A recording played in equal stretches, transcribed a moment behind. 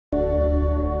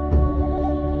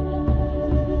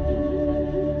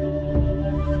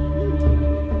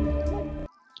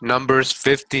Numbers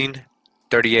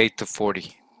 15:38 to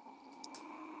 40.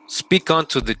 Speak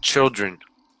unto the children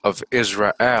of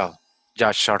Israel,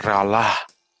 Yasharallah,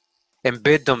 and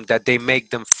bid them that they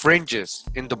make them fringes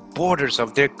in the borders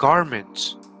of their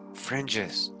garments,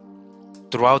 fringes,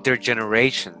 throughout their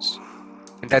generations,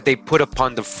 and that they put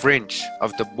upon the fringe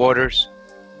of the borders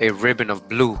a ribbon of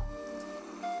blue.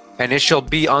 And it shall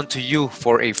be unto you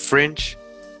for a fringe,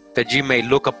 that ye may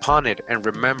look upon it and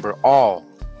remember all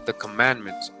the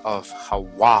commandments of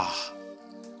Hawa,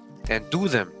 and do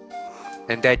them,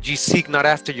 and that ye seek not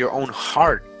after your own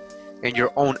heart and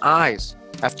your own eyes,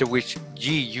 after which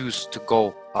ye used to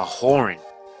go a whoring,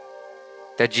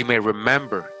 that ye may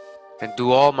remember and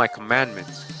do all my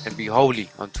commandments, and be holy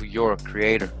unto your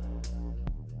Creator.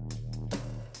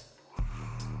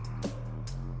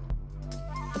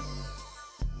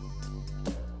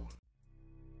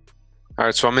 All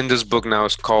right, so I'm in this book now.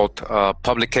 It's called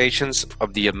Publications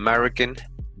of the American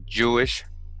Jewish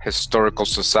Historical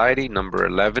Society, number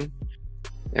 11.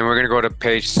 And we're going to go to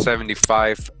page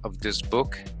 75 of this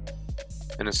book.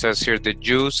 And it says here, The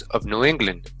Jews of New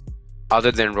England,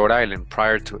 other than Rhode Island,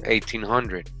 prior to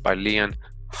 1800, by Leon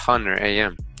Hunter,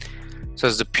 A.M. It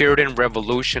says, the Puritan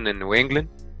Revolution in New England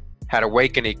had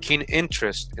awakened a keen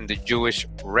interest in the Jewish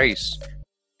race,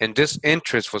 and this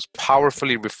interest was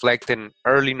powerfully reflected in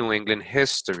early New England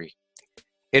history.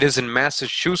 It is in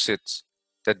Massachusetts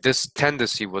that this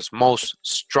tendency was most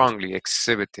strongly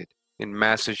exhibited. In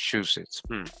Massachusetts.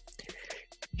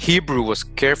 Hebrew was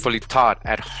carefully taught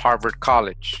at Harvard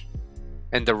College,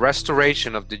 and the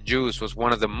restoration of the Jews was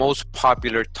one of the most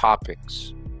popular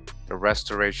topics. The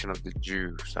restoration of the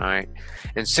Jews, all right?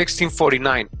 In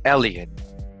 1649, Eliot,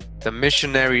 the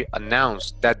missionary,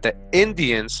 announced that the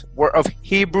Indians were of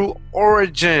Hebrew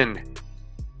origin.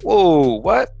 Whoa,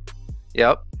 what?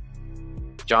 Yep.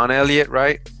 John Eliot,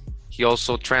 right? He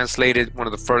also translated one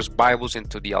of the first Bibles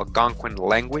into the Algonquin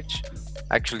language.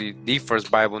 Actually, the first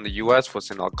Bible in the U.S.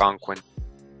 was in Algonquin.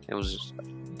 It was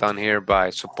done here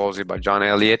supposedly by John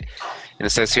Eliot. And it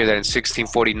says here that in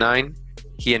 1649,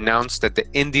 he announced that the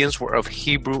Indians were of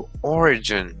Hebrew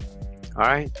origin. All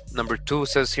right. Number 2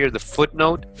 says here the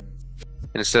footnote.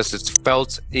 And it says it's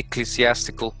Felt's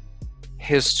Ecclesiastical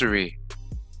History.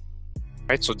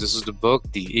 Right, so this is the book,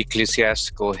 The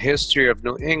Ecclesiastical History of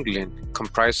New England,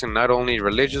 comprising not only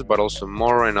religious but also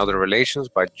moral and other relations,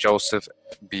 by Joseph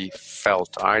B.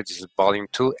 Felt. All right, this is volume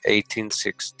 2,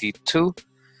 1862.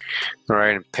 All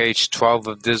right, on page 12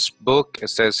 of this book, it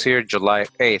says here, July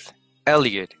 8th,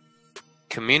 Eliot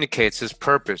communicates his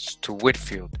purpose to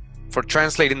Whitefield for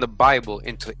translating the Bible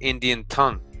into Indian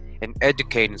tongue and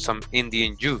educating some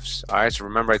Indian youths. All right, so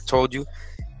remember I told you,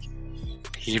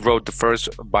 he wrote the first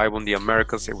Bible in the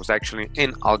Americas. It was actually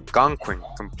in Algonquin,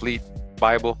 complete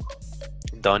Bible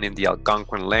done in the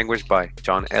Algonquin language by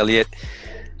John Eliot.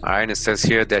 All right, and it says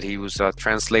here that he was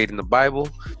translating the Bible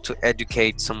to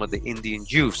educate some of the Indian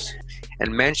youths,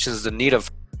 and mentions the need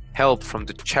of help from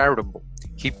the charitable.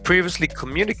 He previously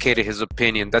communicated his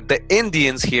opinion that the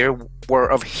Indians here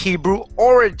were of Hebrew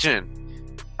origin.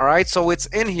 All right, so it's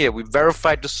in here. We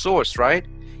verified the source, right?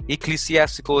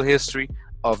 Ecclesiastical History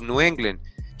of New England.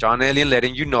 John Eliot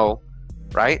letting you know,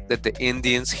 right, that the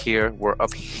Indians here were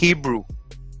of Hebrew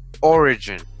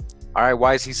origin. All right,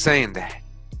 why is he saying that?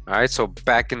 All right, so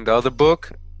back in the other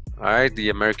book, all right, the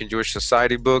American Jewish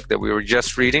Society book that we were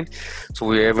just reading, so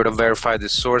we were able to verify the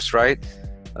source, right?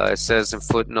 It says in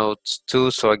footnotes 2,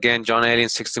 so again, John Eliot in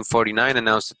 1649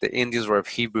 announced that the Indians were of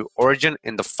Hebrew origin.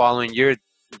 In the following year,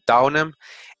 Dighton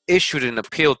issued an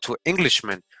appeal to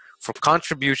Englishmen for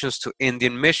contributions to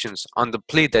Indian missions on the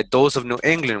plea that those of New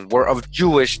England were of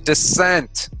Jewish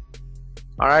descent.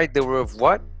 All right, they were of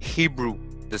what? Hebrew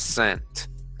descent.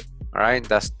 All right,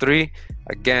 that's 3.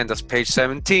 Again, that's page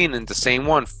 17 in the same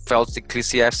one, Felt's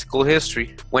Ecclesiastical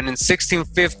History. When in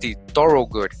 1650,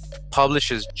 Thorogood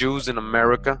publishes Jews in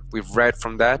America, we've read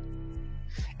from that,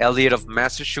 Eliot of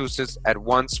Massachusetts at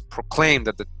once proclaimed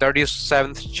that the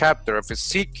 37th chapter of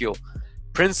Ezekiel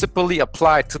principally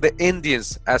applied to the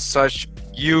Indians as such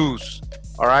use.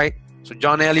 All right, so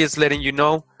John Eliot's letting you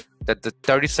know that the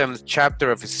 37th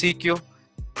chapter of Ezekiel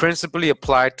principally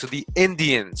applied to the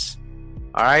Indians.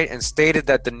 All right, and stated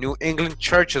that the New England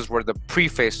churches were the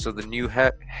preface to the New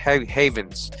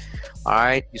Havens. All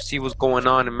right, you see what's going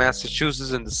on in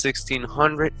Massachusetts in the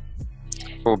 1600s.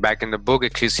 We're back in the book,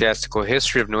 Ecclesiastical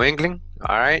History of New England.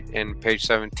 All right, and page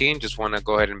 17, just want to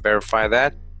go ahead and verify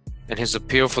that. In his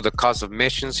appeal for the cause of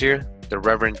missions here, the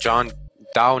Reverend John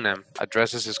Dighton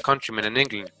addresses his countrymen in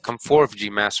England. Come forth, ye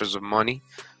masters of money,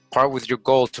 part with your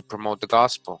gold to promote the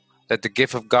gospel. that the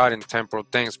gift of God in temporal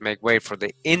things make way for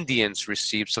the Indians'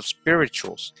 receipts of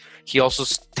spirituals. He also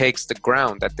takes the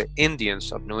ground that the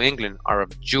Indians of New England are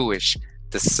of Jewish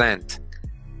descent.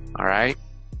 All right?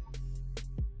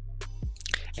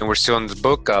 And we're still in the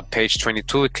book, page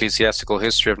 22, Ecclesiastical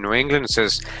History of New England. It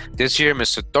says, this year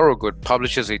Mr. Thorogood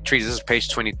publishes a treatise. This is page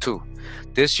 22.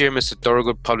 This year Mr.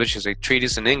 Thorogood publishes a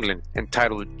treatise in England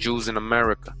entitled Jews in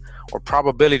America, or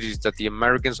Probabilities that the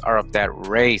Americans are of that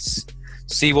race.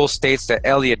 Sewell states that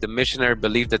Eliot, the missionary,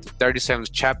 believed that the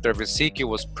 37th chapter of Ezekiel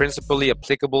was principally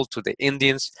applicable to the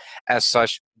Indians, as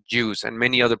such Jews, and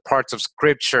many other parts of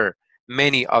Scripture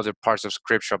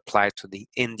apply to the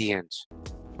Indians.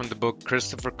 From the book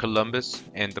Christopher Columbus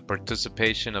and the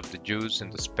Participation of the Jews in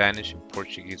the Spanish and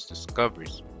Portuguese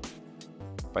Discoveries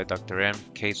by Dr. M.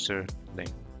 Kaiser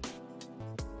Lane.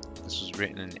 This was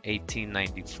written in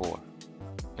 1894.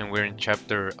 And we're in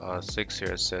chapter 6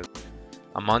 here. It says,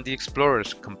 among the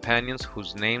explorers' companions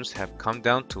whose names have come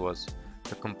down to us,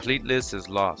 the complete list is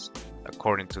lost,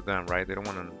 according to them, right? They don't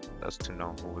want us to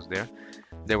know who was there.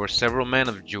 There were several men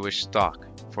of Jewish stock.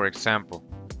 For example,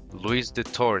 Luis de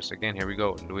Torres, again, here we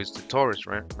go. Luis de Torres,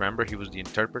 right? Remember, he was the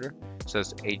interpreter. It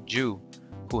says, a Jew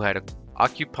who had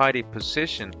occupied a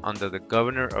position under the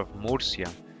governor of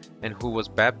Murcia and who was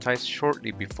baptized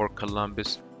shortly before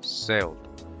Columbus sailed.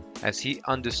 As he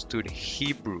understood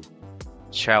Hebrew,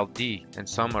 Chaldee, and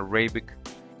some Arabic,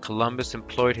 Columbus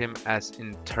employed him as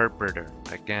interpreter.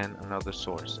 Again, another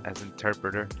source, as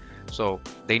interpreter. So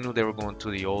they knew they were going to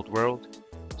the old world.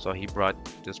 So he brought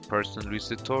this person, Luis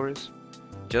de Torres,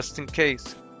 just in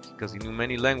case, because he knew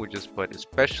many languages, but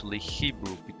especially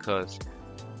Hebrew, because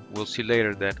we'll see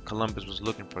later that Columbus was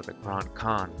looking for the Grand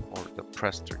Khan, or the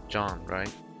Prester John,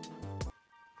 right?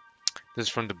 This is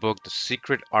from the book The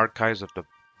Secret Archives of the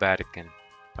Vatican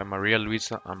by Maria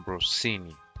Luisa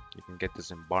Ambrosini. You can get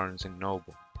this in Barnes and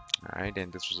Noble. Alright,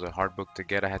 and this was a hard book to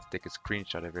get. I had to take a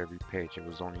screenshot of every page. It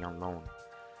was only on loan.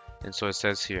 And so it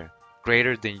says here,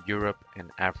 greater than Europe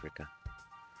and Africa.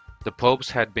 The popes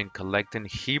had been collecting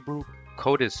Hebrew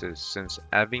codices since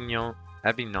Avignon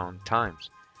times.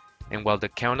 And while the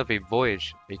count of a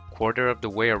voyage a quarter of the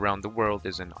way around the world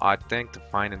is an odd thing to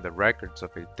find in the records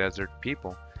of a desert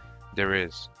people, there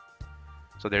is.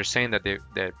 So they're saying that the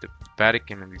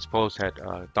Vatican and these popes had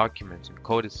documents and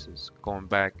codices going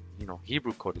back,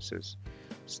 Hebrew codices,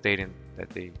 stating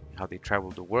that how they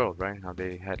traveled the world, right? How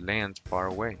they had lands far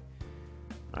away,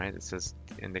 right? It says,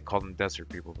 and they call them desert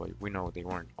people, but we know they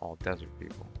weren't all desert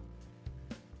people.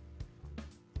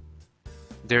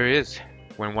 There is,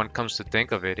 when one comes to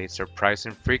think of it, a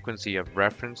surprising frequency of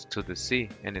reference to the sea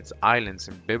and its islands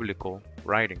in biblical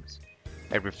writings.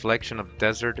 A reflection of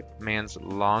desert man's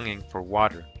longing for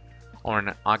water, or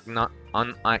an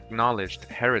unacknowledged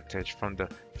heritage from the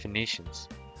Phoenicians.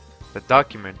 The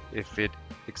document, if it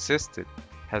existed,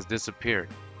 has disappeared,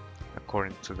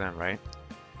 according to them, right?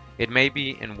 It may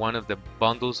be in one of the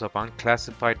bundles of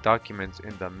unclassified documents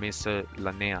in the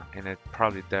Miscellanea, and it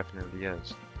probably definitely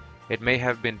is. It may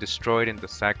have been destroyed in the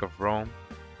sack of Rome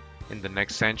in the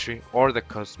next century, or the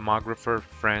cosmographer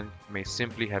friend may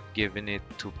simply have given it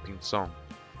to Pinzon,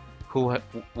 who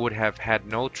would have had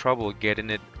no trouble getting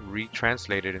it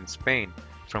retranslated in Spain,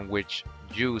 from which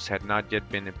Jews had not yet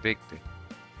been evicted.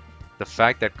 The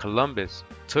fact that Columbus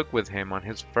took with him on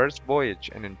his first voyage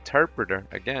an interpreter,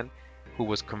 again, who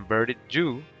was converted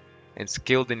Jew and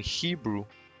skilled in Hebrew,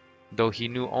 though he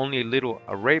knew only a little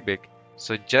Arabic,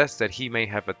 suggests that he may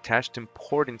have attached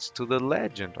importance to the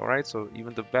legend. All right, so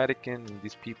even the Vatican and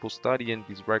these people studying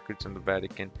these records in the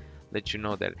Vatican let you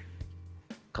know that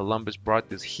Columbus brought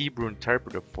this Hebrew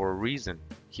interpreter for a reason.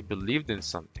 He believed in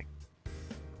something.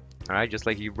 All right, just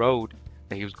like he wrote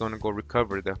that he was going to go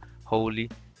recover the holy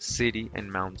city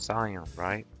and Mount Zion,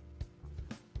 right?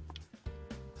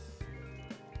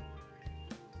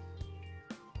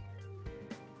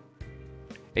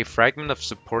 A fragment of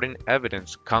supporting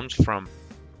evidence comes from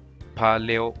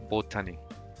paleobotany.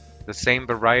 The same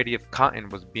variety of cotton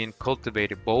was being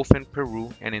cultivated both in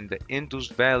Peru and in the Indus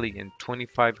Valley in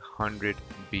 2500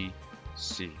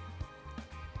 BC.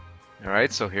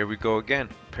 Alright, so here we go again.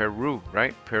 Peru,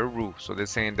 right? Peru. So they're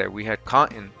saying that we had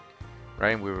cotton,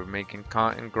 right? We were making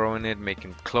cotton, growing it,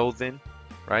 making clothing,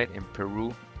 right? In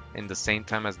Peru, in the same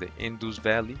time as the Indus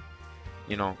Valley.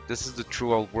 This is the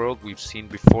true old world. We've seen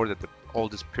before that the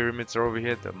oldest pyramids are over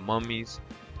here, the mummies,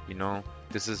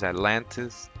 this is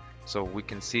Atlantis. So we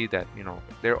can see that,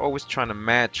 they're always trying to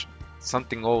match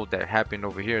something old that happened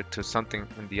over here to something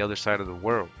on the other side of the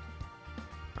world.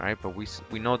 All right, but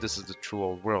we know this is the true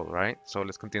old world, right? So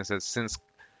let's continue. It says,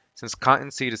 since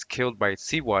cottonseed is killed by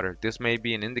seawater, this may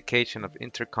be an indication of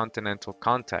intercontinental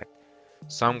contact.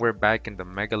 somewhere back in the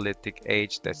megalithic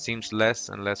age that seems less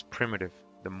and less primitive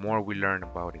the more we learn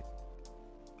about it.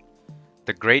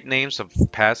 The great names of the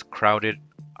past crowded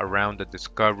around the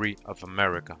discovery of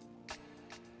America.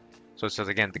 So it says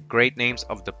again, the great names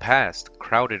of the past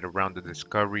crowded around the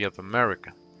discovery of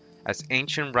America. As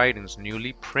ancient writings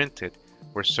newly printed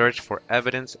were searched for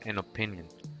evidence and opinion,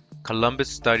 Columbus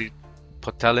studied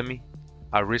Ptolemy,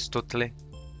 Aristotle,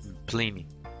 and Pliny.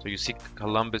 So you see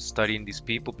Columbus studying these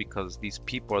people because these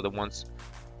people are the ones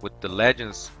with the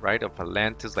legends, right, of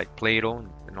Atlantis, like Plato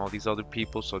and all these other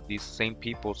people. So these same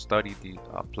people studied the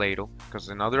Plato, because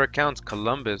in other accounts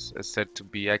Columbus is said to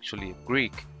be actually a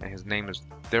Greek and his name is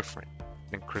different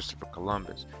than Christopher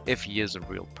Columbus, if he is a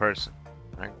real person,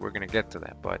 right? We're gonna get to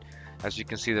that, but as you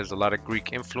can see, there's a lot of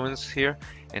Greek influence here,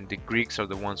 and the Greeks are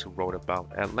the ones who wrote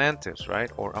about Atlantis,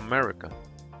 right, or America.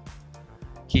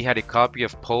 He had a copy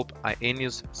of Pope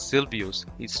Aeneas Silvius'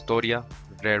 Historia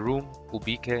Rerum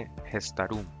Ubique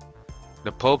Gestarum.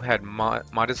 The Pope had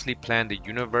modestly planned a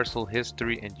universal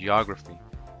history and geography,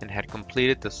 and had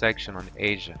completed the section on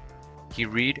Asia. He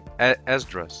read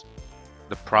Esdras,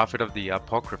 the prophet of the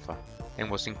Apocrypha, and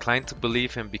was inclined to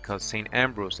believe him because St.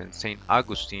 Ambrose and St.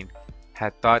 Augustine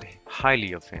had thought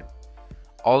highly of him.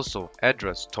 Also,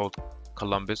 Esdras told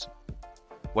Columbus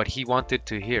what he wanted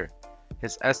to hear.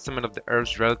 His estimate of the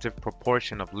Earth's relative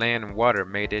proportion of land and water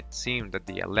made it seem that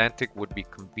the Atlantic would be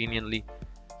conveniently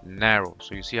narrow.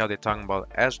 So you see how they're talking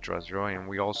about Esdras, right? And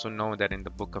we also know that in the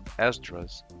book of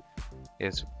Esdras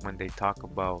is when they talk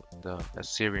about the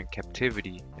Assyrian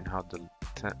captivity and how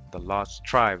the lost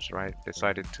tribes, right,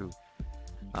 decided to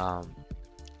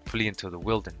flee into the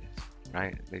wilderness,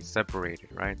 right? They separated,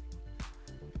 right?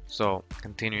 So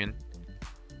continuing,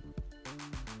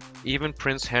 even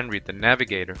Prince Henry the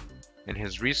Navigator in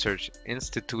his research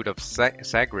Institute of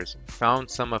Sagres found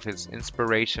some of his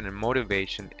inspiration and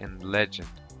motivation in legend.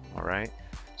 All right,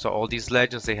 so all these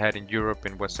legends they had in Europe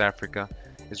and West Africa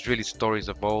is really stories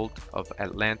of old, of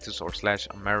Atlantis or slash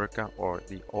America, or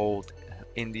the old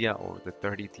India, or the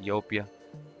third Ethiopia,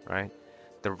 right?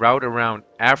 The route around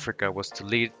Africa was to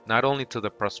lead not only to the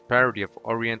prosperity of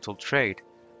Oriental trade,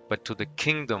 but to the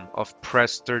kingdom of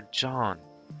Prester John.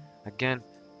 Again,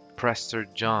 Prester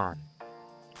John,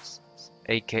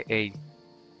 aka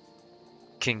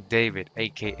King David,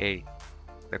 aka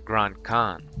the Grand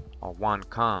Khan or Wan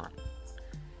Khan,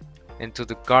 into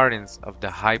the gardens of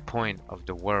the high point of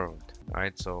the world.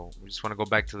 Alright, so we just want to go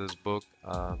back to this book,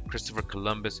 Christopher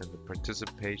Columbus and the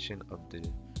participation of the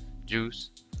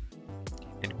Jews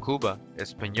in Cuba,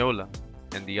 Hispaniola,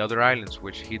 and the other islands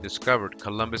which he discovered.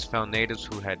 Columbus found natives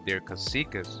who had their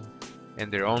caciques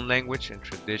and their own language and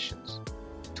traditions.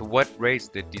 To what race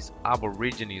did these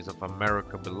Aborigines of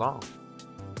America belong?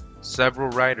 Several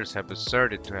writers have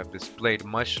asserted to have displayed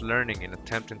much learning in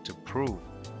attempting to prove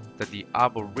that the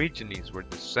Aborigines were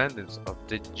descendants of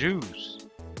the Jews.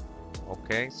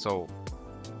 Okay, so,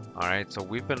 alright, so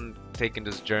we've been taking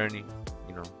this journey,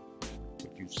 you know, if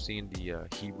you've seen the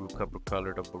Hebrew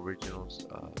copper-colored Aboriginals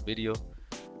video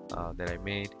that I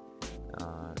made,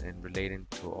 and relating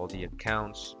to all the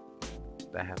accounts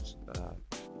that have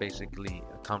basically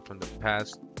come from the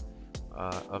past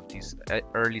of these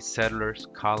early settlers,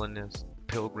 colonists,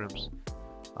 pilgrims,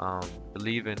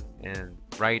 believing and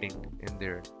writing in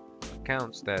their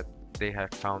accounts that they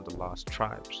had found the lost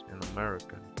tribes in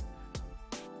America,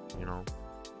 you know,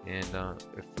 and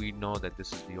if we know that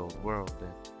this is the old world,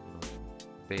 then you know,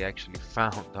 they actually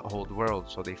found the old world,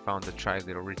 so they found the tribes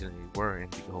that originally were in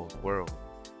the old world,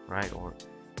 right, or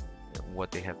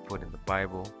what they have put in the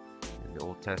Bible, in the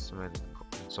Old Testament,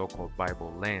 so-called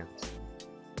Bible lands.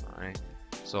 Alright,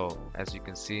 so as you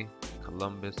can see,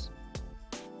 Columbus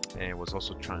was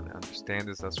also trying to understand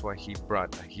this. That's why he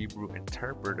brought a Hebrew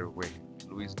interpreter with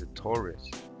Luis de Torres,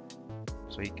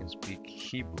 so he can speak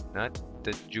Hebrew, not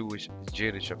the Jewish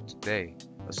Yiddish of today,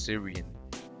 Assyrian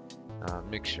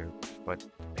mixture, but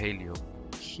Paleo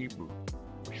Hebrew,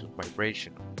 which is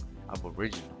vibrational,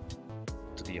 aboriginal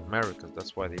to the Americas.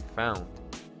 That's why they found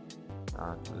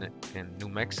in New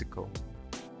Mexico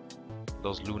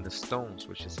those lunar stones,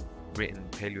 which is written in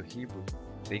Paleo Hebrew.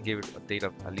 They gave it a date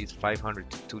of at least 500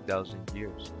 to 2,000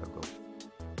 years ago.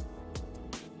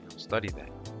 Study that.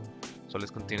 So let's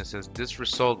continue. It says, this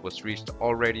result was reached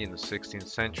already in the 16th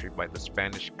century by the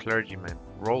Spanish clergyman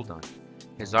Roldan.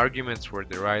 His arguments were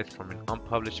derived from an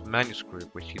unpublished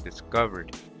manuscript which he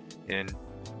discovered in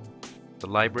the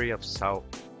library of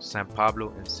San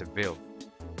Pablo in Seville.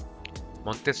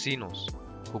 Montesinos,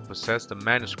 who possessed the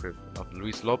manuscript of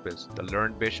Luis Lopez, the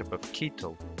learned bishop of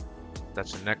Quito,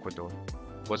 that's in Ecuador,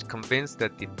 was convinced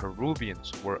that the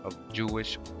Peruvians were of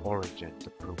Jewish origin. The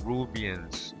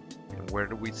Peruvians, And where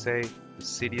do we say the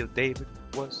city of David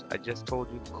was? I just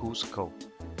told you, Cusco,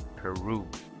 Peru.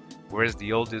 Where's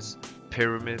the oldest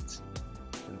pyramids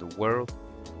in the world?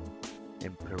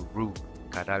 In Peru,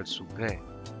 Caral Sucre.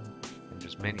 And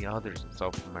there's many others in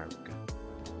South America.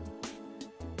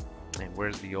 And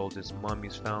where's the oldest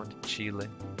mummies found? Chile,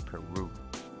 Peru.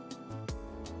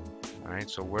 Alright,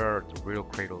 so where are the real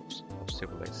cradles of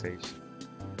civilization?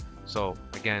 So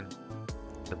again,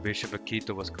 the Bishop of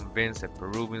Quito was convinced that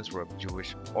Peruvians were of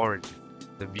Jewish origin.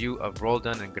 The view of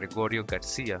Roldan and Gregorio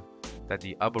Garcia that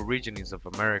the Aborigines of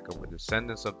America were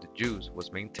descendants of the Jews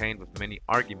was maintained with many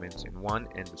arguments in one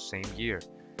and the same year,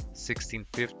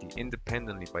 1650,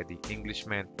 independently by the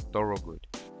Englishman Thorogood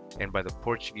and by the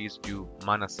Portuguese Jew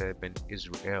Manasseh ben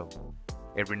Israel,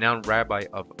 a renowned rabbi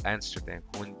of Amsterdam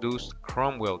who induced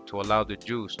Cromwell to allow the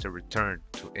Jews to return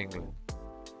to England.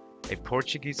 A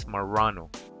Portuguese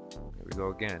Marrano, here we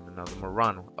go again, another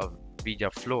Marrano of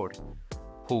Villaflor,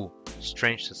 who,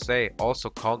 strange to say, also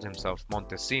called himself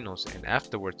Montesinos and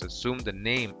afterwards assumed the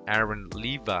name Aaron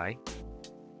Levi,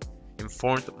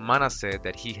 informed Manasseh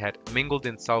that he had mingled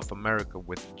in South America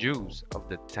with Jews of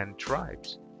the 10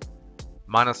 tribes.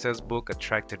 Manasseh's book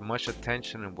attracted much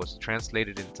attention and was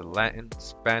translated into Latin,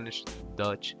 Spanish,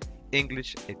 Dutch,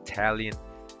 English, Italian,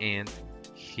 and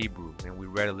Hebrew. And we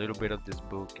read a little bit of this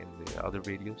book in the other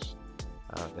videos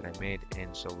that I made,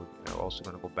 and so we're also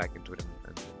going to go back into it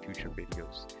in future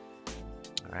videos.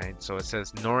 Alright, so it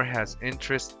says, nor has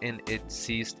interest in it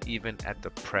ceased even at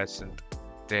the present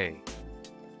day.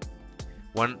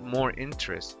 One more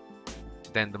interest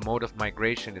than the mode of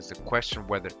migration is the question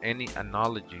whether any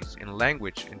analogies in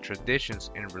language, in traditions,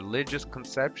 in religious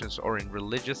conceptions, or in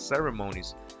religious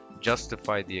ceremonies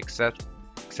justify the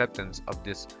acceptance of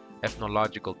this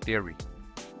ethnological theory.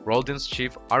 Roldan's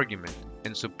chief argument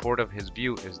in support of his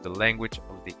view is the language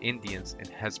of the Indians in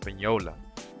Hispaniola,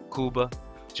 Cuba,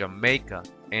 Jamaica,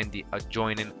 and the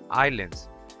adjoining islands.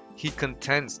 He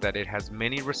contends that it has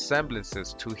many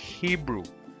resemblances to Hebrew.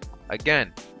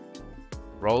 Again,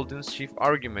 Roldan's chief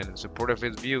argument in support of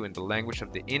his view in the language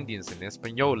of the Indians in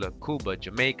Hispaniola, Cuba,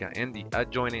 Jamaica, and the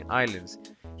adjoining islands,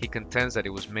 he contends that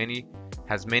it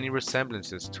has many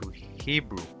resemblances to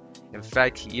Hebrew. In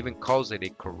fact, he even calls it a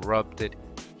corrupted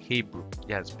Hebrew.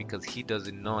 Yes, because he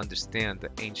doesn't understand the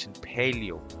ancient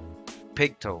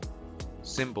Picto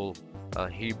symbol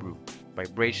Hebrew,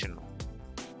 vibrational,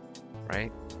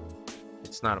 right?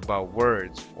 It's not about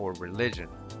words or religion.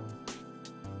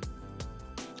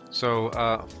 So,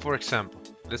 for example,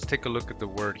 let's take a look at the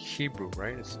word Hebrew,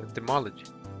 right? It's etymology.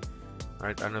 All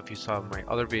right, I don't know if you saw my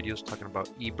other videos talking about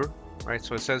Ebrah, right?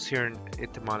 So it says here in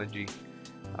etymology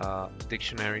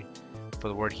dictionary for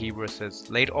the word Hebrew, it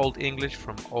says late Old English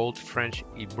from Old French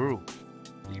Ebrah,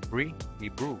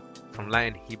 Hebrew, from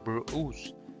Latin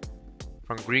Hebreus,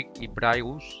 from Greek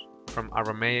Ebraeus, from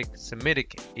Aramaic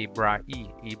Semitic Ebrah. You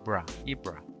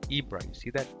see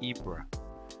that? Ebrah.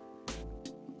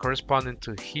 Corresponding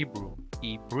to Hebrew,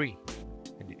 Ebrah,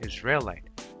 and the Israelite,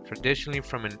 traditionally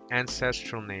from an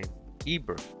ancestral name,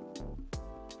 Eber.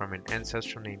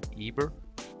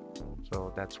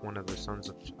 So that's one of the sons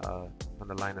of, on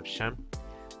the line of Shem,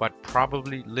 but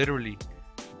probably literally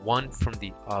one from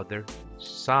the other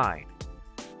side.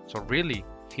 So really,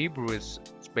 Hebrew is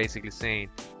basically saying,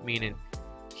 meaning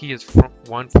he is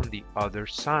one from the other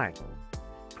side.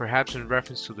 Perhaps in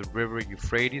reference to the river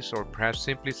Euphrates, or perhaps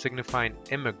simply signifying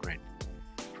immigrant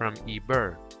from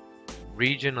Eber,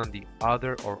 region on the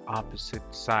other or opposite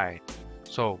side.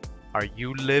 So, are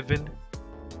you living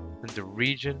in the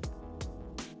region,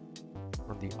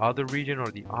 on the other region or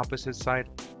the opposite side?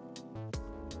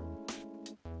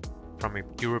 From a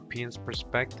European's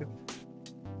perspective,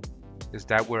 is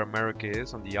that where America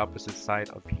is, on the opposite side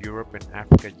of Europe and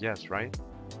Africa? Yes, right?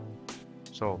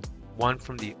 So, one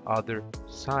from the other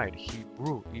side,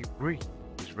 Hebrew, Ebrah,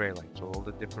 Israelite. So all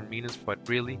the different meanings, but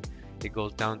really it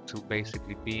goes down to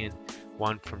basically being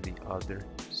one from the other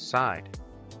side.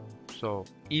 So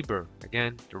Eber,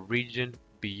 again, the region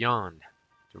beyond.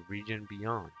 If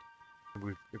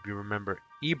you remember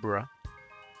Ebrah,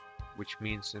 which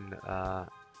means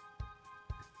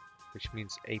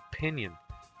a pinion.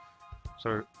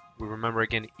 So we remember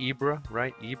again Ebrah,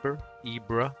 right?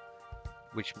 Ebrah,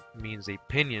 which means a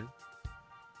pinion.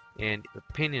 And a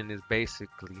pinion is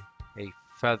basically a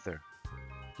feather.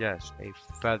 Yes, a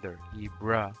feather.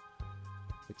 Ebrah.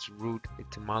 Its root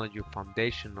etymology or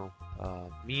foundational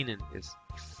meaning is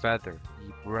feather.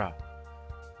 Ebrah.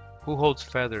 Who holds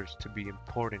feathers to be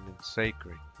important and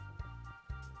sacred?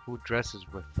 Who dresses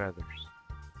with feathers?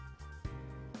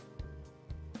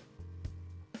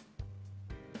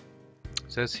 It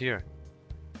says here,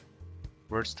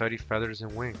 word study feathers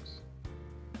and wings.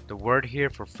 The word here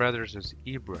for feathers is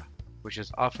Ebrah, which is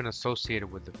often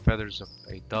associated with the feathers of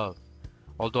a dove,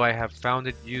 although I have found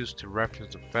it used to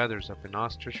reference the feathers of an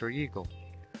ostrich or eagle.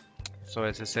 So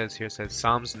as it says here, it says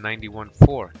Psalms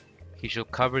 91:4, He shall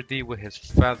cover thee with his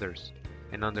feathers,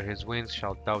 and under his wings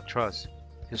shalt thou trust.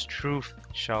 His truth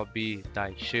shall be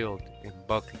thy shield and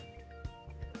buckler.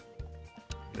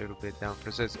 A little bit down,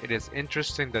 it says, it is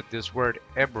interesting that this word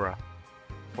Ebrah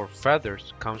for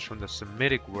feathers comes from the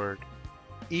Semitic word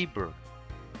Ebrah,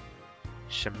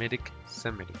 Semitic,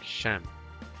 Shem,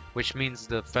 which means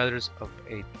the feathers of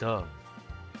a dove.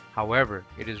 However,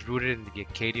 it is rooted in the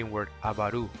Akkadian word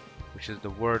Abaru, which is the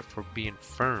word for being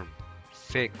firm,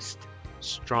 fixed,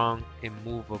 strong,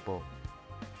 immovable.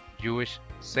 Jewish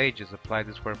sages apply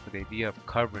this word for the idea of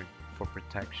covering for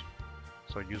protection.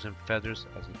 So using feathers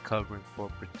as a covering for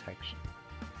protection.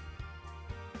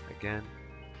 Again,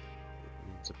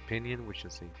 it means opinion, which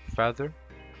is a feather.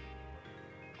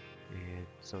 And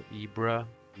so Ebrah,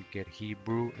 we get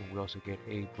Hebrew, and we also get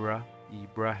Ebrah,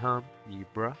 Ebrahim,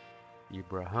 Ebrah,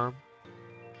 Ebrahim.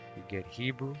 We get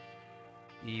Hebrew,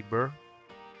 Eber,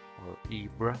 or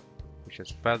Ebrah, which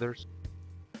is feathers.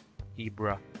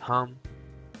 Abraham.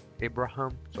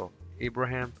 So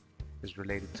Abraham is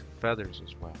related to feathers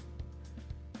as well.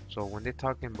 So when they're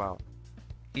talking about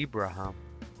Abraham,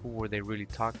 who were they really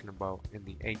talking about in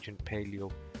the ancient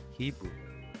Paleo Hebrew?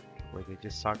 Were they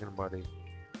just talking about a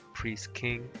priest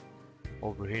king?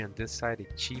 Over here on this side, a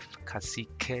chief,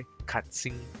 cacique,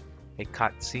 katzin, a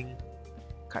katzin,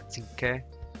 katzinke.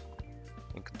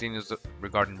 And continues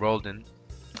regarding Roldan.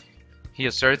 He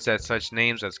asserts that such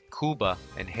names as Cuba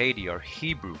and Haiti are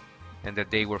Hebrew, and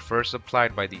that they were first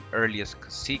applied by the earliest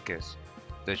caciques,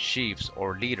 the chiefs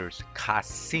or leaders,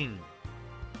 Kasim.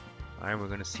 Alright, we're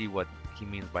going to see what he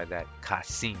means by that,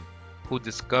 Kasim, who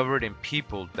discovered and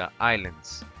peopled the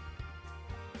islands.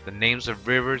 The names of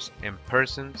rivers and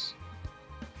persons,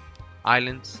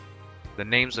 islands, the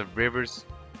names of rivers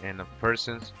and of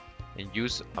persons in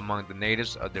use among the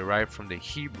natives are derived from the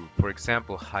Hebrew. For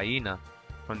example, Hyena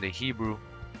from the Hebrew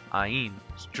Ain,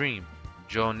 stream,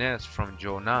 Jones from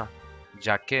Jonah,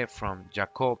 Jaque from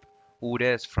Jacob,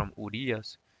 Ures from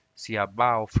Urias,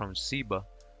 Siabao from Siba,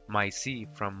 Maisi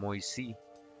from Moisi.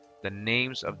 The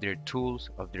names of their tools,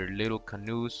 of their little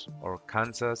canoes or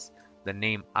kansas, the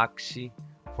name Akshi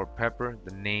for pepper,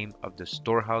 the name of the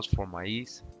storehouse for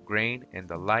maize, grain, and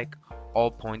the like,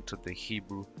 all point to the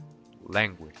Hebrew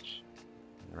language.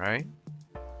 Right?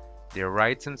 Their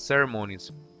rites and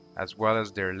ceremonies, as well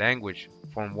as their language,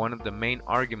 form one of the main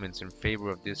arguments in favor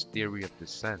of this theory of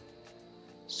descent.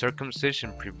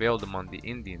 Circumcision prevailed among the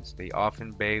Indians. They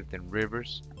often bathed in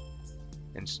rivers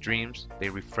and streams. They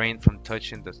refrained from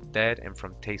touching the dead and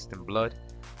from tasting blood.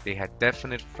 They had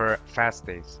definite fast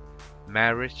days.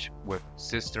 Marriage with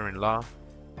sister-in-law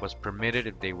was permitted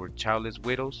if they were childless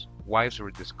widows. Wives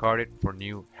were discarded for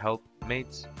new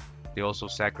helpmates. They also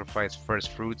sacrificed first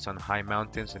fruits on high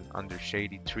mountains and under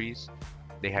shady trees.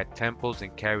 They had temples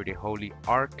and carried a holy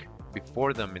ark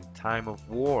before them in time of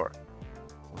war.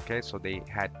 Okay, so they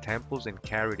had temples and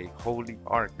carried a holy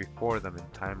ark before them in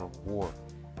time of war.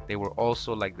 They were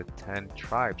also like the 10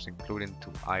 tribes, including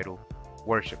to idol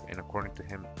worship, and according to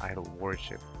him, idol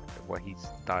worship, what he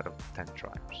thought of 10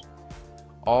 tribes.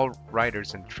 All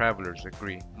writers and travelers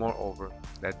agree, moreover,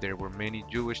 that there were many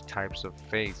Jewish types of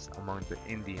faiths among the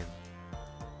Indian,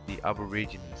 the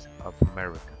Aborigines of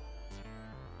America.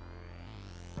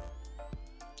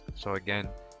 So again,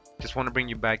 just want to bring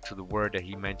you back to the word that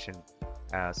he mentioned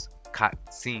as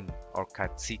katzin or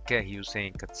katzike. He was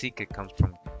saying katzike comes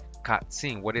from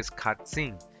katzin. What is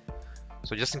katzin?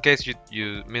 So just in case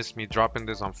you missed me dropping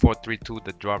this on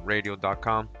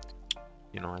 432thedropradio.com,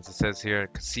 you know, as it says here,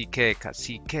 katzike,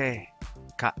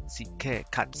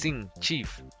 katzin,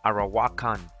 chief,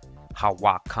 Arawakan,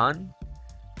 Hawakan,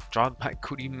 dropped by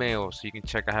Kurimail. So you can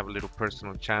check, I have a little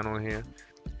personal channel here.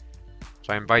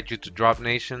 So I invite you to Drop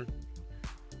Nation.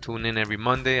 Tune in every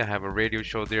Monday. I have a radio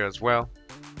show there as well.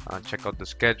 Check out the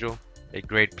schedule. A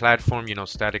great platform, you know,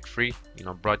 static free, you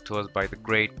know, brought to us by the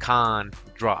great Khan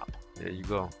Drop. There you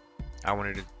go. I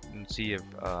wanted to see if,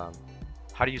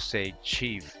 how do you say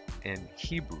chief in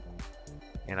Hebrew?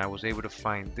 And I was able to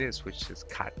find this, which is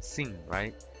katzin,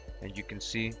 right? And you can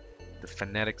see the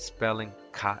phonetic spelling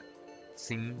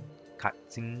katzin,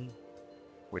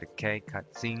 with a K,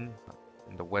 katzin.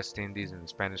 In the West Indies and the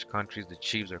Spanish countries, the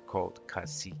chiefs are called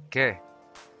cacique,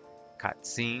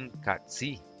 katzin,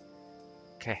 katsi,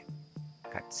 ke,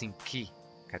 katzinki,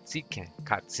 katzike,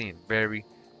 katzin. Very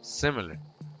similar.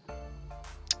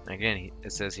 Again,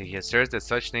 it says he asserts that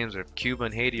such names of Cuba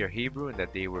and Haiti are Hebrew and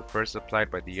that they were first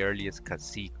applied by the earliest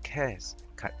caciques.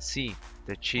 Katsin,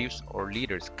 the chiefs or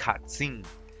leaders. Katsin.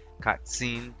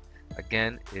 Katsin,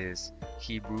 again, is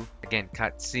Hebrew. Again,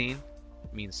 Katsin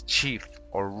means chief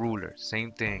or ruler.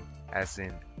 Same thing as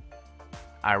in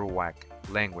Arawak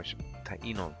language,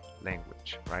 Taino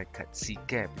language, right?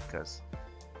 Cacique, because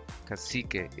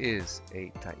cacique is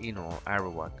a Taino or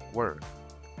Arawak word.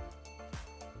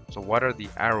 So what are the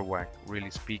Arawak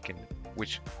really speaking,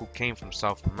 who came from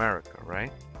South America,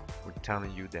 right? We're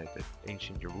telling you that the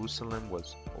ancient Jerusalem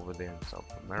was over there in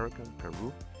South America, in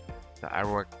Peru. The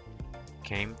Arawak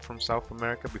came from South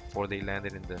America before they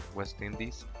landed in the West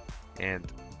Indies, and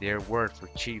their word for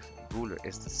chief, ruler,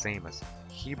 is the same as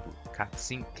Hebrew,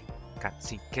 Katsink,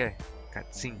 Katsike,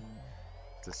 Katsin.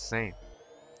 It's the same.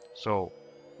 So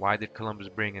why did Columbus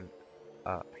bring in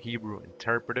a Hebrew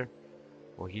interpreter?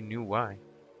 Well, he knew why.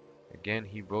 Again,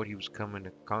 he wrote he was coming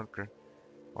to conquer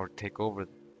or take over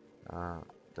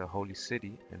the holy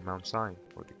city and Mount Zion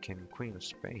for the king and queen of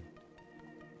Spain.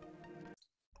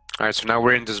 All right, so now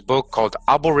we're in this book called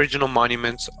Aboriginal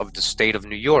Monuments of the State of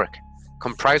New York,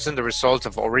 comprising the results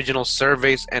of original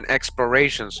surveys and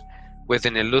explorations with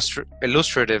an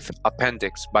illustrative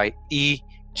appendix by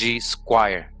E.G.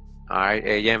 Squire. All right,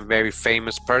 again, very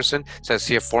famous person. Says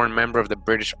here, foreign member of the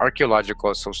British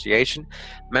Archaeological Association,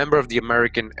 member of the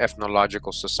American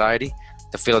Ethnological Society,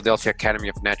 the Philadelphia Academy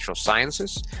of Natural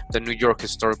Sciences, the New York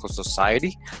Historical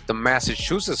Society, the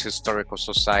Massachusetts Historical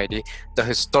Society, the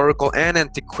Historical and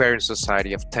Antiquarian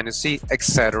Society of Tennessee,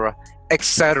 etc.,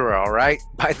 etc., all right,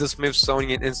 by the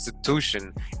Smithsonian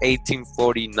Institution,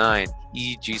 1849,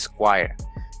 E.G. Squire.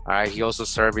 All right, he also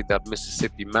surveyed the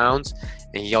Mississippi Mounds,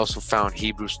 and he also found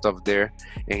Hebrew stuff there,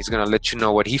 and he's going to let you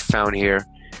know what he found here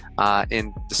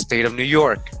in the state of New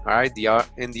York, all right,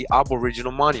 in the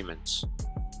Aboriginal monuments.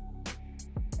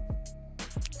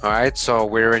 All right, so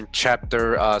we're in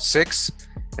chapter 6,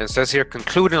 and it says here,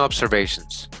 concluding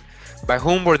observations. By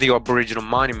whom were the Aboriginal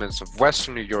monuments of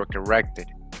Western New York erected?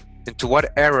 And to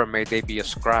what era may they be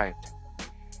ascribed?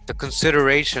 The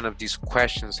consideration of these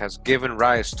questions has given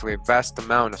rise to a vast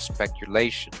amount of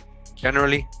speculation,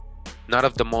 generally not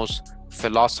of the most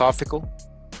philosophical,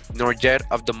 nor yet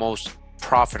of the most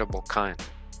profitable kind.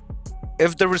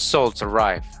 If the results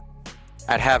arrive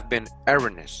at have been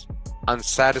erroneous,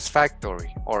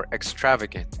 unsatisfactory, or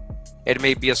extravagant, it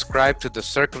may be ascribed to the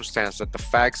circumstance that the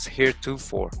facts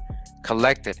heretofore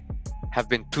collected have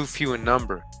been too few in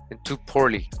number and too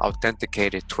poorly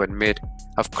authenticated to admit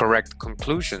of correct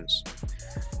conclusions,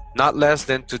 not less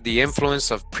than to the influence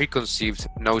of preconceived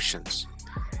notions,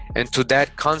 and to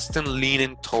that constant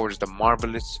leaning towards the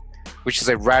marvelous, which is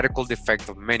a radical defect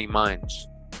of many minds.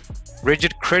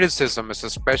 Rigid criticism is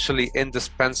especially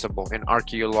indispensable in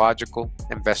archaeological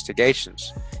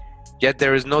investigations, yet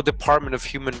there is no department of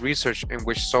human research in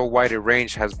which so wide a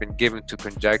range has been given to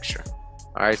conjecture.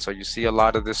 All right, so you see a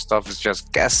lot of this stuff is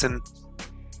just guessing,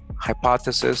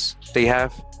 hypothesis they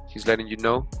have. He's letting you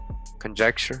know,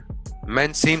 conjecture.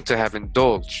 Men seem to have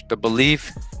indulged the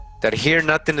belief that here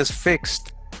nothing is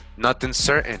fixed, nothing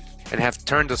certain, and have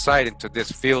turned aside into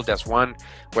this field as one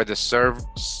where the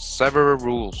several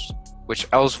rules which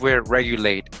elsewhere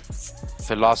regulate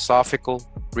philosophical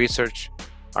research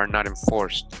are not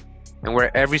enforced, and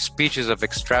where every species of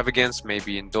extravagance may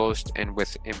be indulged in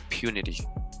with impunity.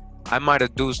 I might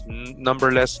adduce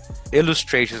numberless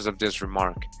illustrations of this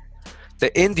remark.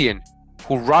 The Indian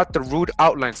who wrought the rude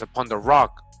outlines upon the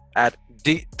rock at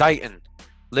Dighton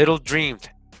little dreamed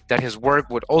that his work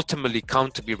would ultimately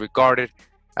come to be regarded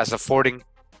as affording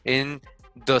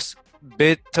indisputable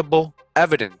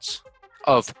evidence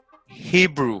of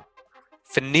Hebrew,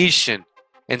 Phoenician,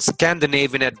 and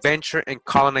Scandinavian adventure and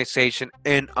colonization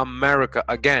in America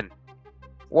again.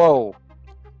 Whoa,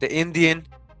 the Indian,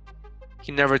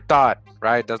 he never thought,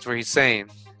 right? That's what he's saying.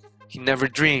 He never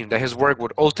dreamed that his work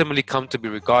would ultimately come to be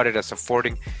regarded as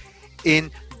affording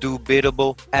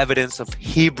indubitable evidence of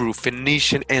Hebrew,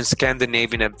 Phoenician, and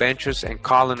Scandinavian adventures and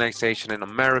colonization in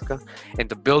America, and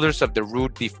the builders of the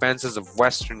rude defenses of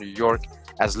Western New York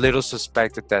as little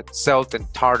suspected that Celt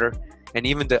and Tartar, and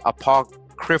even the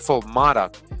apocryphal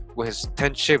Madoc with his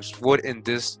 10 ships would in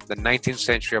this, the 19th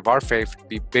century of our faith,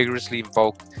 be vigorously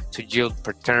invoked to yield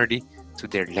paternity to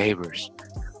their labors.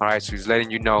 All right, so he's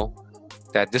letting you know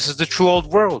that this is the true old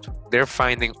world. They're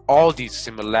finding all these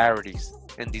similarities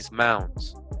in these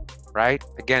mounds, right?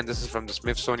 Again, this is from the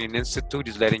Smithsonian Institute.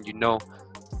 He's letting you know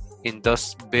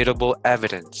indisputable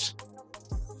evidence.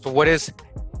 So what is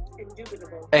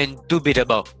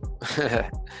indubitable?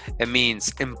 It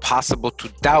means impossible to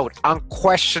doubt,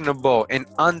 unquestionable and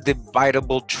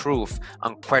undebatable truth,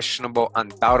 unquestionable,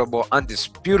 undoubtable,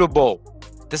 undisputable.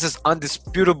 This is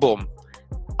undisputable,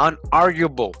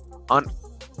 unarguable,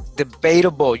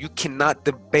 undebatable. You cannot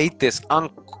debate this.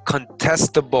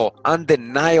 Uncontestable,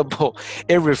 undeniable,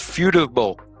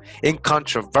 irrefutable,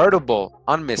 incontrovertible,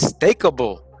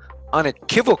 unmistakable,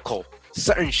 unequivocal,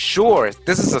 certain sure.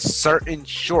 This is a certain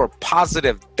sure,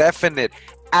 positive, definite,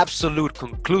 absolute,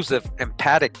 conclusive,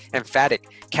 emphatic,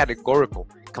 categorical,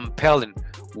 compelling,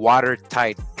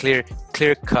 watertight, clear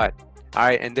cut. All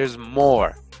right, and there's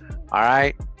more. All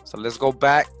right, so let's go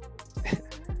back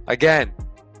again.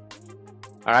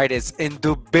 All right, it's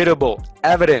indubitable,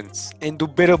 evidence,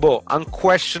 indubitable,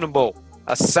 unquestionable,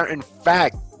 a certain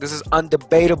fact. This is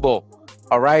undebatable.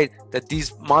 All right, that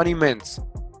these monuments,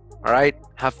 all right,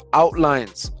 have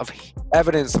outlines of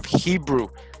evidence of Hebrew,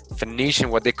 Phoenician,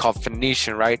 what they call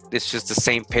Phoenician, right? It's just the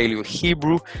same Paleo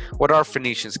Hebrew. What are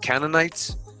Phoenicians?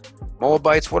 Canaanites?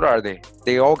 Moabites? What are they?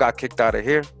 They all got kicked out of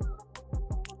here.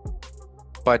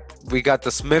 But we got the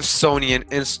Smithsonian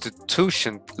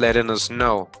Institution letting us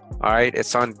know, all right?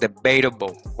 It's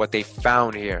undebatable what they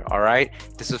found here, all right?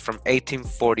 This is from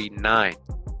 1849.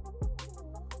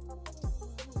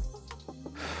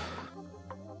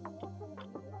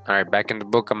 All right, back in the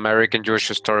book, American Jewish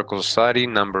Historical Society,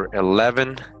 number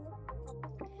 11.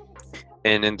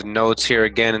 And in the notes here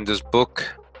again in this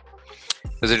book,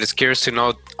 as it is curious to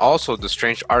note also the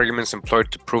strange arguments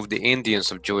employed to prove the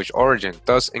Indians of Jewish origin.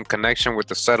 Thus, in connection with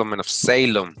the settlement of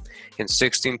Salem in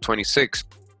 1626,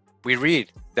 we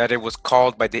read that it was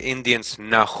called by the Indians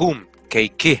Nahum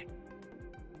Keiki.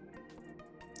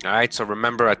 All right, so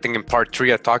remember, I think in part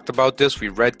 3 I talked about this. We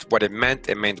read what it meant.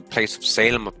 It meant a place of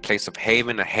Salem, a place of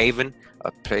haven,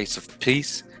 a place of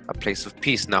peace, a place of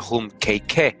peace. Nahum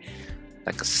Keiki,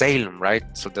 like a Salem, right?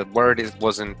 So the word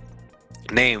wasn't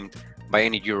named by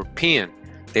any European.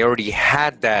 They already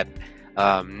had that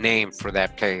name for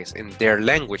that place in their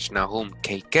language, Nahum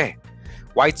Keiki.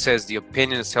 White says the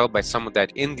opinion is held by some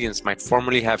that Indians might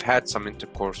formerly have had some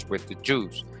intercourse with the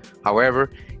Jews. However,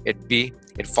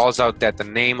 it falls out that the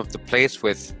name of the place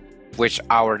with which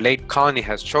our late colony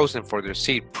has chosen for their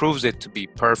seat proves it to be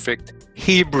perfect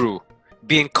Hebrew,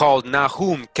 being called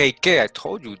Nahum Keiki. I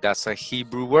told you that's a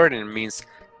Hebrew word, and it means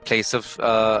place of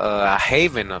a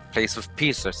haven, a place of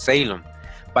peace, or Salem.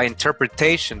 By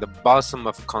interpretation, the bosom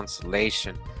of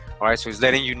consolation. All right, so he's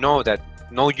letting you know that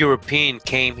no European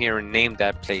came here and named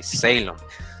that place Salem.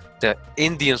 The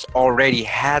Indians already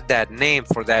had that name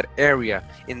for that area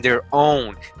in their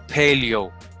own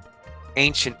Paleo,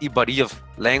 ancient Ibarioth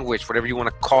language, whatever you want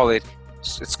to call it.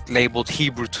 It's labeled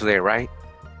Hebrew today, right?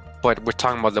 But we're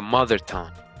talking about the mother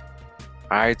tongue.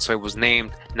 All right, so it was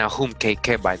named Nahum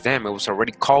Keiki by them. It was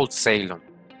already called Salem.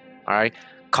 All right,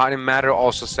 Cotton Mather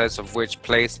also says of which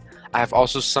place I have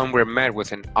also somewhere met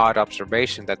with an odd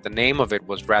observation that the name of it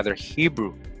was rather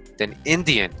Hebrew than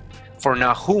Indian. For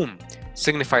Nahum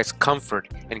signifies comfort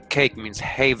and Keik means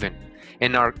haven.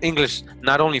 And our English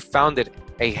not only found it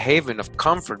a haven of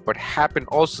comfort, but happened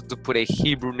also to put a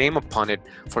Hebrew name upon it,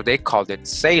 for they called it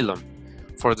Salem,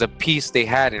 for the peace they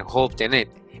had and hoped in it.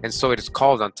 And so it is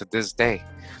called unto this day.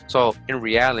 So in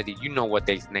reality, you know what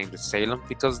they named it Salem,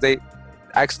 because they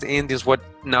asked the Indians what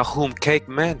Nahum Keik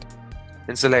meant.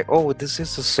 And so like, oh, this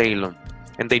is a Salem.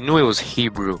 And they knew it was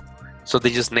Hebrew. So they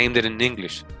just named it in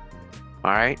English.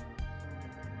 All right.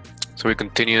 So we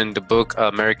continue in the book,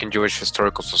 American Jewish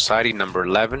Historical Society, number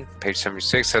 11, page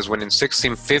 76, says, when in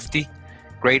 1650,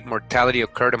 great mortality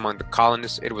occurred among the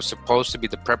colonists, it was supposed to be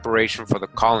the preparation for the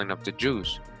calling of the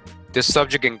Jews. This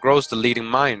subject engrossed the leading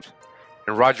mind,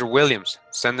 and Roger Williams,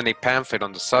 sending a pamphlet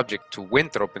on the subject to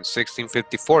Winthrop in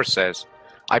 1654, says,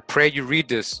 I pray you read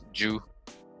this, Jew.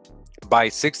 By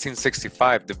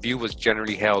 1665, the view was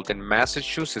generally held, in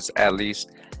Massachusetts at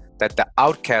least, that the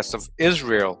outcasts of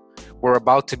Israel were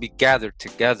about to be gathered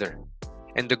together.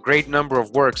 And the great number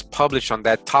of works published on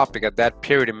that topic at that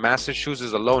period in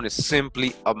Massachusetts alone is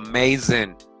simply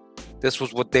amazing. This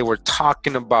was what they were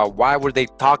talking about. Why were they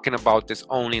talking about this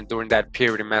only during that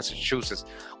period in Massachusetts?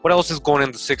 What else is going on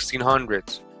in the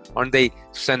 1600s? Aren't they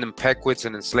sending Pequots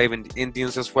and enslaving the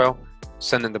Indians as well?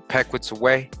 Sending the Pequots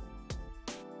away?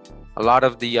 A lot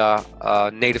of the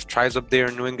native tribes up there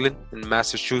in New England and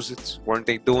Massachusetts, weren't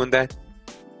they doing that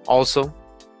also?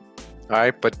 All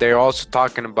right, but they're also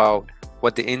talking about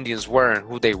what the Indians were and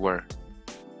who they were.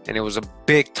 And it was a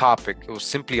big topic. It was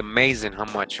simply amazing how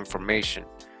much information,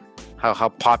 how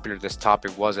popular this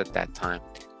topic was at that time.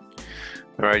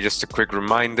 All right, just a quick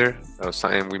reminder of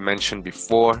something we mentioned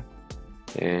before,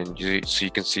 and so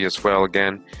you can see as well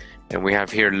again. And we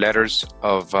have here letters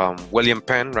of William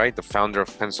Penn, right? The founder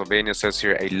of Pennsylvania. Says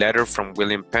here, a letter from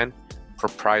William Penn,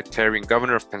 proprietary and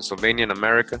governor of Pennsylvania in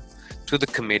America, to the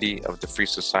Committee of the Free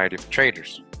Society of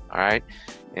Traders. All right.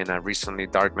 And recently,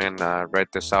 Darkman read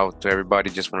this out to everybody.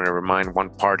 Just wanted to remind one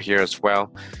part here as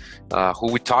well.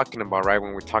 Who we talking about, right?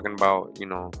 When we're talking about, you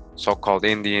know, so-called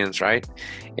Indians, right?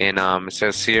 And it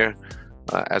says here,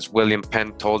 as William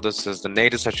Penn told us, as the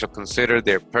natives I shall consider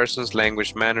their persons,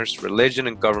 language, manners, religion,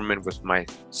 and government with my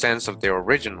sense of their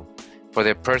original. For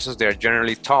their persons, they are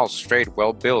generally tall, straight,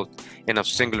 well-built, and of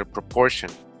singular proportion.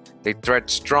 They tread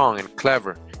strong and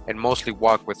clever, and mostly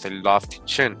walk with a lofty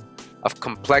chin. Of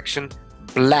complexion,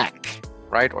 black,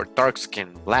 right, or dark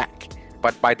skin, black,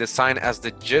 but by design as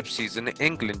the gypsies in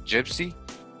England. Gypsy,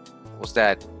 was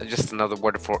that just another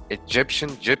word for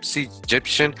Egyptian? Gypsy,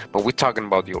 Egyptian, but we're talking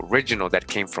about the original that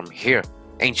came from here.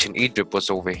 Ancient Egypt was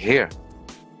over here.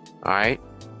 All right,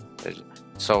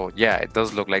 so yeah, it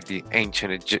does look like the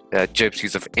ancient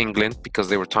gypsies of England, because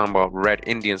they were talking about red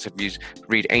Indians. If you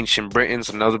read Ancient Britons,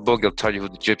 another book, it'll tell you who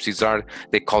the gypsies are.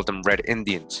 They called them red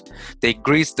Indians. They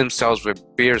greased themselves with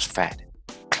bear's fat,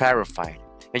 clarified,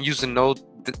 and using no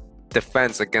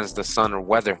defense against the sun or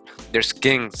weather. Their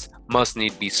skins must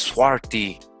need be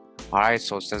swarthy. All right,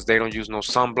 so since they don't use no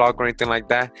sunblock or anything like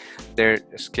that, their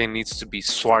skin needs to be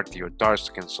swarthy or dark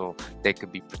skin, so they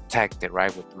could be protected,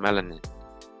 right, with the melanin.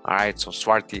 All right, so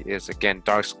swarthy is, again,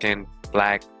 dark skin,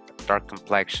 black, dark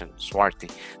complexion, swarthy.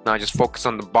 Now just focus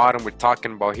on the bottom. We're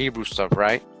talking about Hebrew stuff,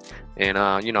 right?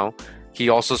 And you know, he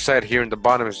also said here in the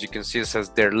bottom, as you can see, it says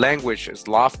their language is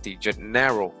lofty yet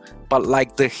narrow, but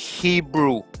like the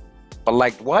Hebrew. But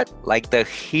like what? Like the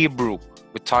Hebrew.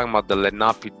 We're talking about the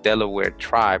Lenape Delaware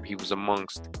tribe he was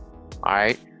amongst. All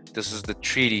right, this is the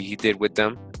treaty he did with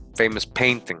them, famous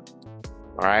painting.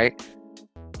 All right,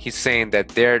 he's saying that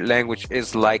their language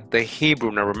is like the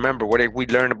Hebrew. Now remember, what did we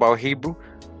learn about Hebrew?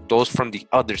 Those from the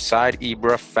other side,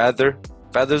 Ebrah,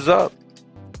 feathers up,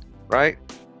 right?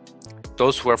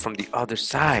 Those who are from the other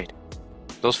side,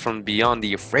 those from beyond the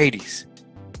Euphrates,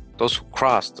 those who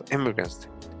crossed, the immigrants,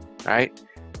 right?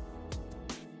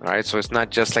 All right, so it's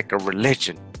not just like a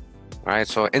religion. All right,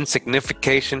 so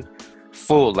insignification,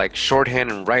 full, like shorthand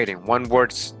in writing. One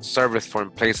word serveth for in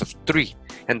place of three,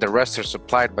 and the rest are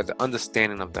supplied by the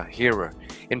understanding of the hearer.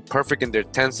 Imperfect in their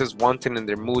tenses, wanting in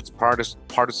their moods,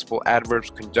 participle adverbs,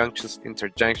 conjunctions,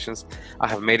 interjections. I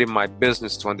have made it my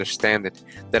business to understand it,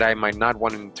 that I might not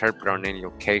want to interpret on any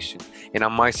occasion. And I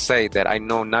might say that I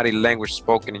know not a language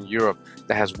spoken in Europe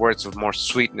that has words of more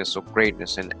sweetness or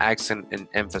greatness and accent and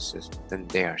emphasis than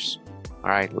theirs. All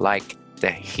right, like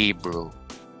the Hebrew.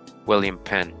 William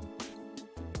Penn.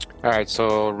 All right,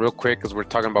 so real quick, as we're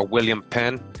talking about William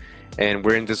Penn, and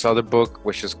we're in this other book,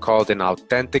 which is called An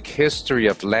Authentic History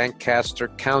of Lancaster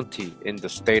County in the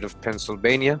State of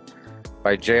Pennsylvania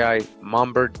by J.I.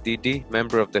 Mombert, D.D.,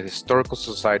 member of the Historical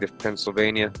Society of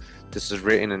Pennsylvania. This is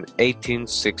written in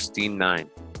 1869.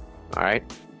 All right,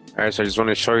 so I just want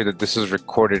to show you that this is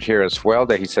recorded here as well,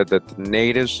 that he said that the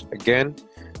natives, again,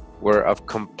 were of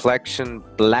complexion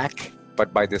black,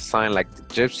 but by design like the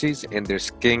gypsies, and their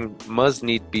skin must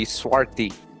need be swarthy.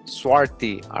 All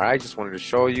right, just wanted to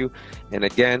show you. And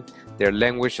again, their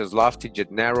language is lofty yet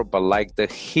narrow, but like the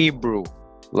Hebrew.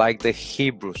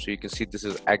 So you can see this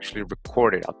is actually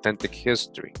recorded, authentic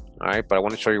history. All right, but I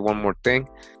want to show you one more thing.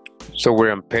 So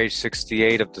we're on page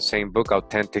 68 of the same book,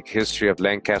 Authentic History of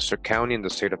Lancaster County in the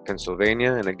State of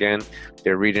Pennsylvania. And again,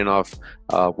 they're reading off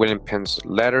William Penn's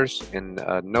letters and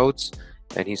notes.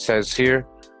 And he says here,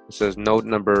 it says note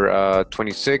number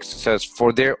 26, it says,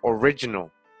 for their original,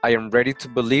 I am ready to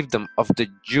believe them of the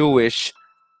Jewish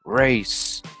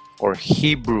race, or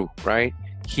Hebrew, right?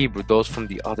 Hebrew, those from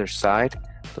the other side,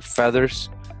 the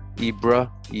feathers, Ebrah,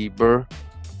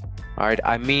 all right?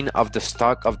 I mean of the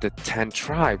stock of the 10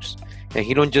 tribes. And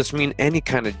he don't just mean any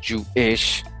kind of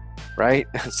Jewish, right?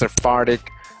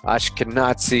 Sephardic,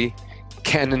 Ashkenazi,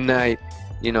 Canaanite,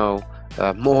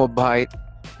 Moabite,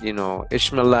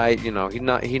 Ishmaelite,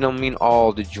 he don't mean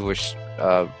all the Jewish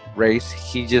race.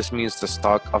 He just means the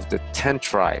stock of the 10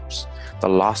 tribes, the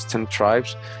lost 10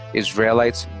 tribes,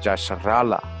 Israelites,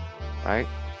 Jasharala, right,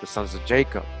 the sons of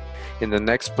Jacob. In the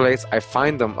next place, I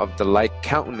find them of the like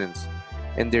countenance,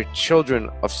 and their children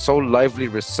of so lively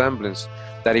resemblance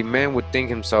that a man would think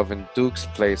himself in Duke's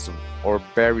Place or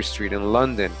Berry Street in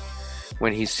London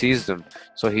when he sees them.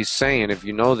 So he's saying, if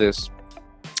you know this,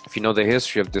 if you know the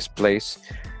history of this place,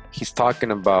 he's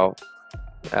talking about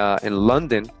in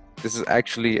London. This is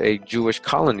actually a Jewish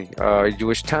colony, a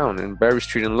Jewish town, and Berry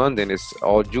Street in London is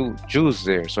all Jews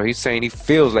there. So he's saying he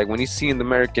feels like when he's seeing the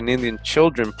American Indian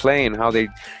children playing, how they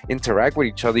interact with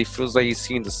each other, he feels like he's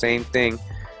seeing the same thing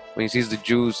when he sees the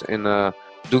Jews in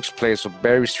Duke's Place or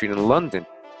Berry Street in London.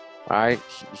 All right,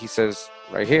 he says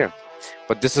right here.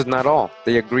 But this is not all.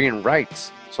 They agree in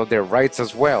rights, so they're rights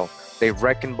as well. They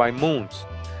reckon by moons.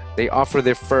 They offer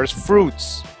their first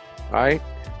fruits, right?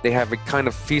 They have a kind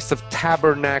of Feast of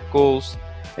Tabernacles,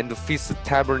 and the Feast of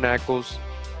Tabernacles,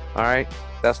 all right,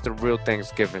 that's the real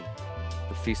Thanksgiving,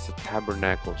 the Feast of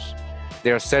Tabernacles.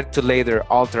 They are said to lay their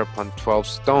altar upon 12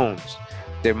 stones.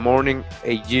 They're mourning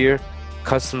a year,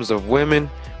 customs of women,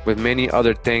 with many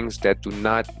other things that do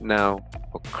not now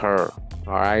occur.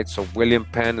 All right, so William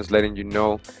Penn is letting you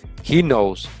know he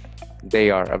knows they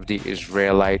are of the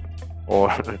Israelite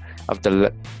or of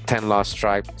the 10 lost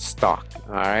tribe stock.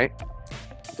 All right,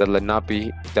 the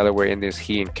Lenape Delaware Indians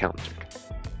he encountered.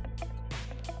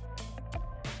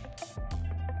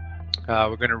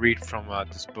 We're going to read from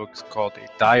this book. It's called A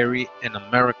Diary in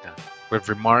America, with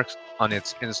remarks on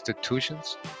its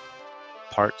institutions.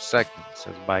 Part second. It's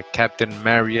by Captain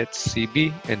Marriott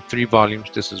C.B. in 3 volumes.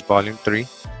 This is volume 3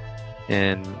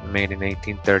 and made in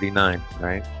 1839,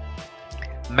 right?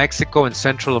 Mexico and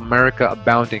Central America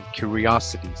abound in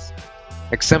curiosities,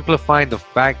 exemplifying the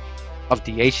fact of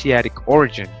the Asiatic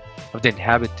origin of the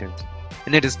inhabitants.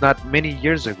 And it is not many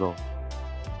years ago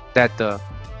that the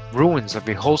ruins of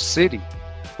a whole city,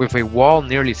 with a wall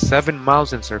nearly 7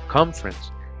 miles in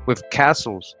circumference, with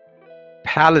castles,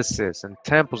 palaces, and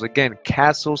temples, again,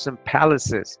 castles and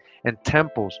palaces and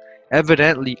temples,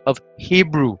 evidently of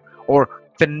Hebrew or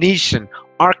Phoenician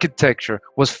architecture,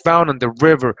 was found on the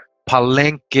river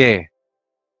Palenque.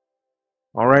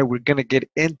 All right, we're going to get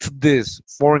into this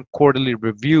foreign quarterly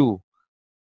review.